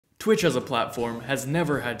Twitch as a platform has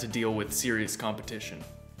never had to deal with serious competition.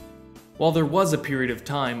 While there was a period of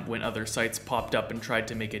time when other sites popped up and tried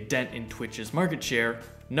to make a dent in Twitch's market share,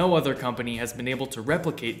 no other company has been able to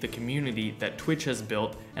replicate the community that Twitch has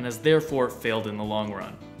built and has therefore failed in the long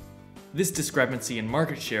run. This discrepancy in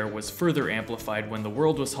market share was further amplified when the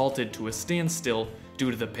world was halted to a standstill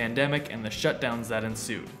due to the pandemic and the shutdowns that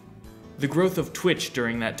ensued. The growth of Twitch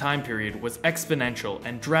during that time period was exponential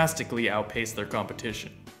and drastically outpaced their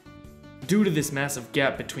competition. Due to this massive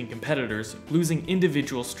gap between competitors, losing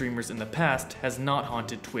individual streamers in the past has not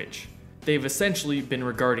haunted Twitch. They've essentially been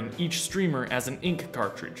regarding each streamer as an ink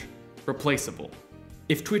cartridge, replaceable.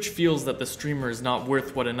 If Twitch feels that the streamer is not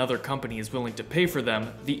worth what another company is willing to pay for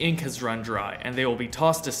them, the ink has run dry and they will be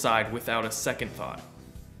tossed aside without a second thought.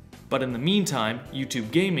 But in the meantime,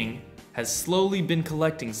 YouTube Gaming has slowly been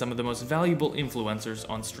collecting some of the most valuable influencers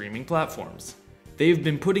on streaming platforms. They've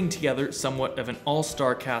been putting together somewhat of an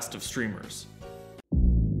all-star cast of streamers.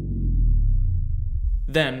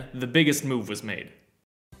 Then, the biggest move was made.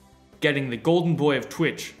 Getting the golden boy of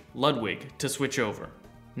Twitch, Ludwig, to switch over.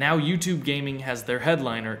 Now YouTube Gaming has their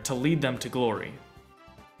headliner to lead them to glory.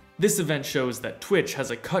 This event shows that Twitch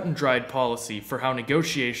has a cut-and-dried policy for how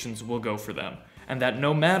negotiations will go for them, and that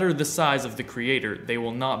no matter the size of the creator, they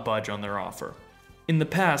will not budge on their offer. In the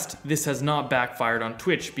past, this has not backfired on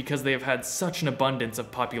Twitch because they have had such an abundance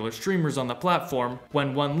of popular streamers on the platform,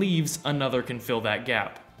 when one leaves, another can fill that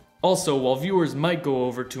gap. Also, while viewers might go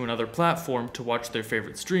over to another platform to watch their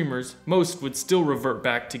favorite streamers, most would still revert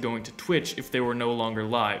back to going to Twitch if they were no longer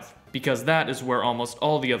live, because that is where almost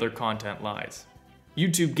all the other content lies.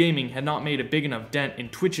 YouTube Gaming had not made a big enough dent in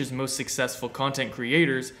Twitch's most successful content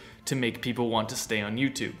creators to make people want to stay on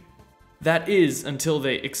YouTube. That is, until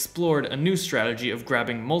they explored a new strategy of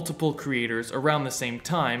grabbing multiple creators around the same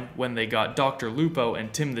time when they got Dr. Lupo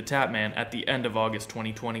and Tim the Tatman at the end of August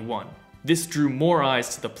 2021. This drew more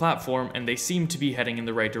eyes to the platform and they seem to be heading in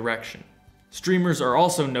the right direction. Streamers are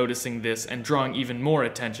also noticing this and drawing even more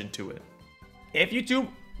attention to it. If YouTube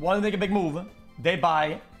want to make a big move, they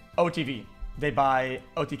buy OTV, they buy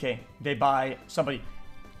OTK, they buy somebody.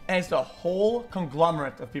 And it's the whole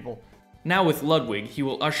conglomerate of people. Now with Ludwig, he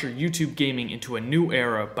will usher YouTube Gaming into a new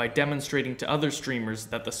era by demonstrating to other streamers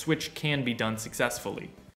that the switch can be done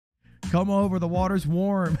successfully. Come over, the water's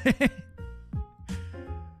warm.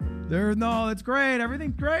 No, it's great.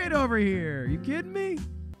 Everything's great over here. You kidding me?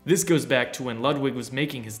 This goes back to when Ludwig was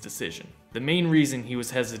making his decision. The main reason he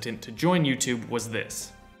was hesitant to join YouTube was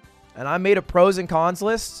this. And I made a pros and cons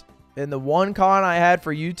list, and the one con I had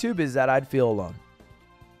for YouTube is that I'd feel alone.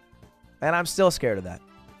 And I'm still scared of that.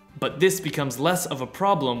 But this becomes less of a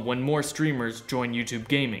problem when more streamers join YouTube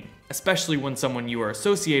Gaming, especially when someone you are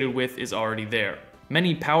associated with is already there.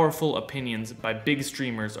 Many powerful opinions by big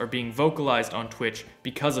streamers are being vocalized on Twitch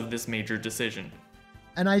because of this major decision.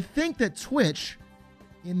 And I think that Twitch,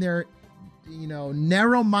 in their,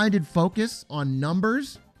 narrow-minded focus on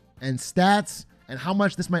numbers and stats and how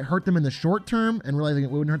much this might hurt them in the short term, and realizing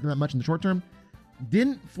it wouldn't hurt them that much in the short term,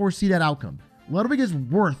 didn't foresee that outcome. Ludwig is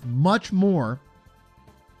worth much more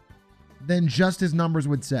than just his numbers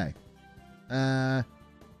would say. And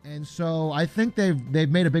so I think they've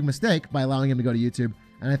made a big mistake by allowing him to go to YouTube,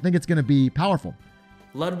 and I think it's going to be powerful.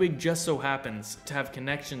 Ludwig just so happens to have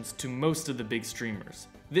connections to most of the big streamers.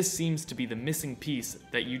 This seems to be the missing piece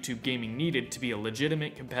that YouTube Gaming needed to be a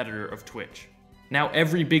legitimate competitor of Twitch. Now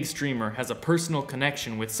every big streamer has a personal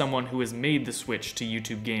connection with someone who has made the switch to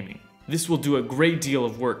YouTube Gaming. This will do a great deal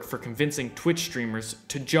of work for convincing Twitch streamers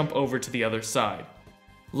to jump over to the other side.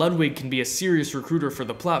 Ludwig can be a serious recruiter for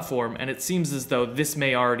the platform, and it seems as though this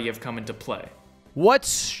may already have come into play. What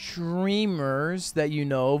streamers that you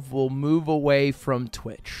know of will move away from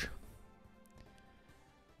Twitch?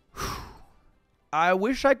 I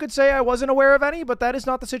wish I could say I wasn't aware of any, but that is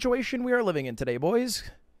not the situation we are living in today, boys.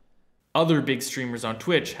 Other big streamers on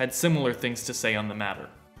Twitch had similar things to say on the matter.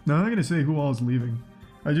 Now, I'm not going to say who all is leaving.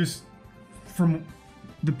 From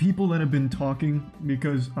the people that have been talking,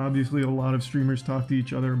 because obviously a lot of streamers talk to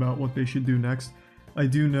each other about what they should do next, I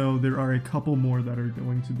do know there are a couple more that are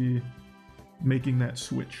going to be making that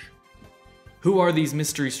switch. Who are these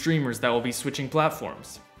mystery streamers that will be switching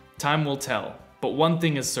platforms? Time will tell, but one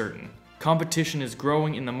thing is certain. Competition is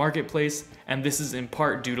growing in the marketplace, and this is in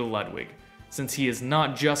part due to Ludwig, since he is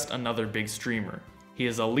not just another big streamer. He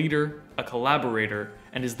is a leader, a collaborator,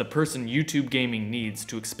 and is the person YouTube Gaming needs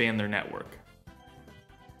to expand their network.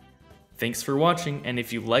 Thanks for watching, and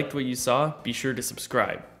if you liked what you saw, be sure to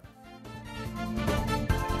subscribe.